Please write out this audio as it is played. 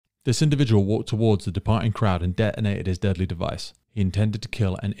This individual walked towards the departing crowd and detonated his deadly device. He intended to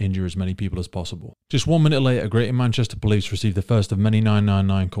kill and injure as many people as possible. Just 1 minute later, Greater Manchester Police received the first of many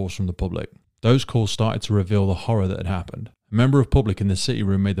 999 calls from the public. Those calls started to reveal the horror that had happened. A member of public in the city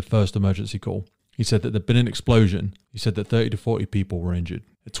room made the first emergency call. He said that there'd been an explosion. He said that 30 to 40 people were injured.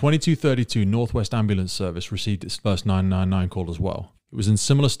 A 2232 Northwest Ambulance Service received its first 999 call as well. It was in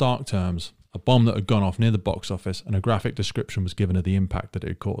similar stark terms, a bomb that had gone off near the box office, and a graphic description was given of the impact that it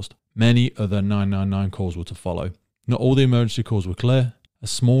had caused. Many other 999 calls were to follow. Not all the emergency calls were clear. A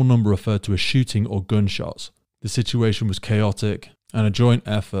small number referred to a shooting or gunshots. The situation was chaotic, and a joint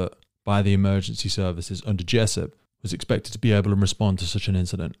effort by the emergency services under Jessup was expected to be able to respond to such an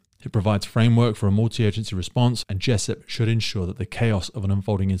incident. It provides framework for a multi-agency response, and Jessup should ensure that the chaos of an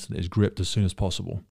unfolding incident is gripped as soon as possible.